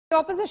The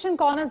opposition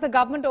corners the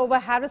government over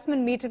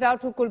harassment meted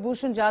out to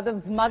Kulbhushan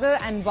Jadhav's mother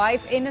and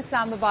wife in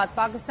Islamabad,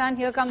 Pakistan.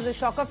 Here comes a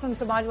shocker from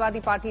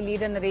Samajwadi Party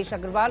leader Naresh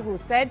Agarwal, who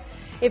said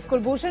if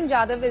Kulbhushan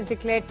Jadhav is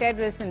declared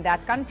terrorist in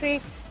that country,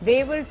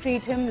 they will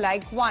treat him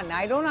like one.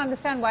 I don't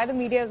understand why the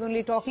media is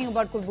only talking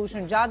about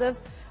Kulbhushan Jadhav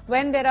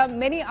when there are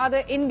many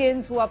other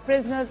Indians who are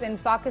prisoners in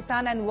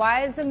Pakistan, and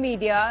why is the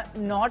media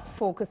not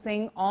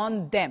focusing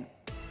on them?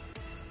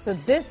 So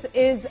this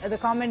is the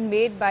comment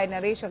made by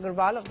Naresh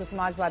Agarwal of the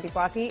Samajwadi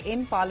Party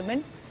in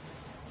Parliament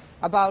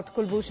about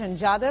Kulbhushan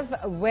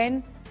Jadhav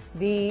when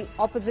the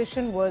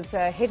opposition was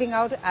hitting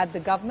out at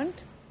the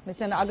government.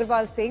 Mr.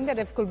 Agarwal saying that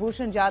if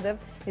Kulbhushan Jadhav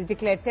is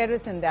declared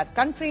terrorist in that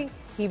country,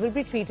 he will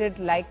be treated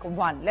like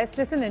one. Let's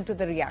listen into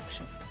the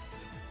reaction.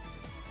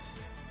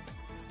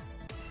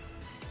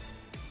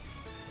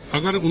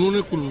 अगर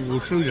उन्होंने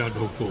कुलभूषण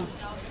जाधव को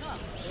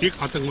एक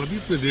आतंकवादी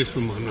प्रदेश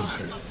में माना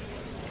है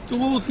तो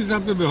वो उस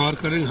हिसाब से व्यवहार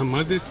करेंगे।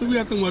 हमारे देश में भी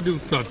आतंकवादियों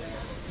के साथ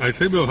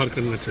ऐसे व्यवहार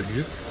करना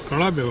चाहिए,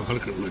 कड़ा व्यवहार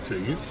करना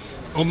चाहिए।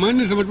 और मैं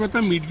नहीं समझ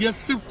पाता मीडिया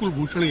सिर्फ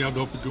कुलभूषण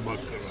यादव की जो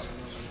बात कर रहा है।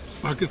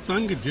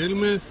 पाकिस्तान के जेल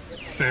में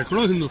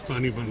सैकड़ों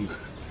हिंदुस्तानी बंद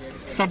हैं,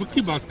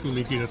 सबकी बात क्यों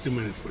नहीं की जाती,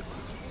 मैं नहीं समझ पाता।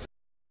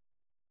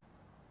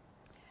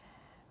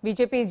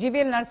 BJP's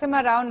GVL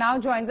Narasimha Rao now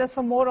joins us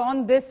for more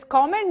on this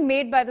comment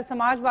made by the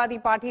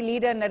Samajwadi Party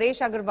leader Naresh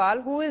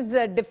Agarwal, who is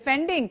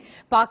defending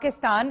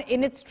Pakistan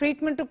in its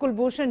treatment to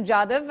Kulbhushan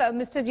Jadhav.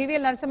 Mr.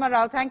 GVL Narasimha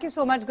Rao, thank you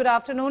so much. Good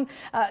afternoon.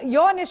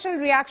 Your initial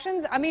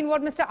reactions, I mean,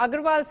 what Mr.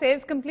 Agarwal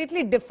says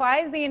completely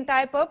defies the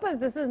entire purpose.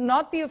 This is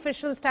not the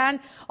official stand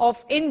of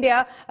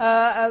India,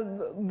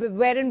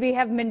 wherein we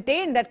have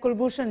maintained that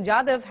Kulbhushan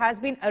Jadhav has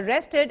been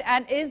arrested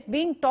and is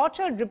being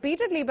tortured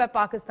repeatedly by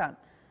Pakistan.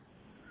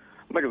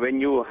 But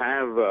when you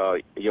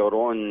have your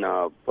own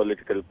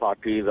political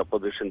parties,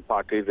 opposition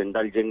parties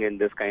indulging in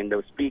this kind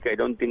of speak, I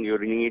don't think you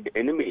need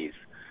enemies.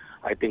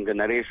 I think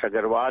Naresh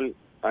Agarwal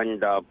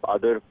and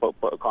other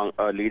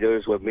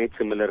leaders who have made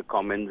similar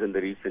comments in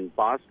the recent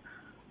past,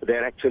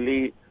 they're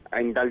actually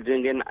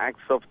indulging in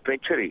acts of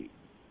treachery.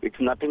 It's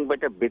nothing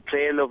but a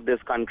betrayal of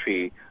this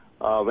country.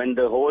 When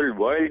the whole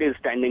world is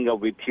standing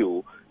up with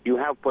you, you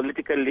have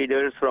political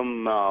leaders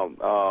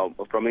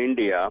from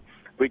India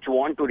which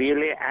want to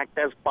really act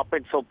as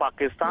puppets of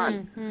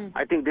Pakistan.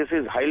 I think this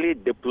is highly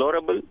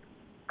deplorable,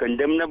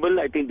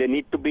 condemnable. I think they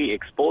need to be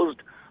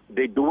exposed.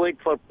 They do it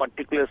for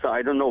particular,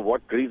 I don't know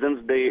what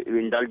reasons they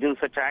indulge in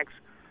such acts.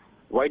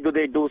 Why do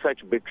they do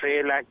such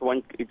betrayal act?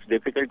 It's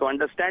difficult to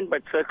understand,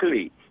 but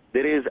certainly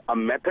there is a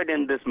method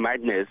in this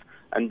madness,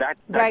 and that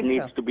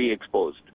needs to be exposed.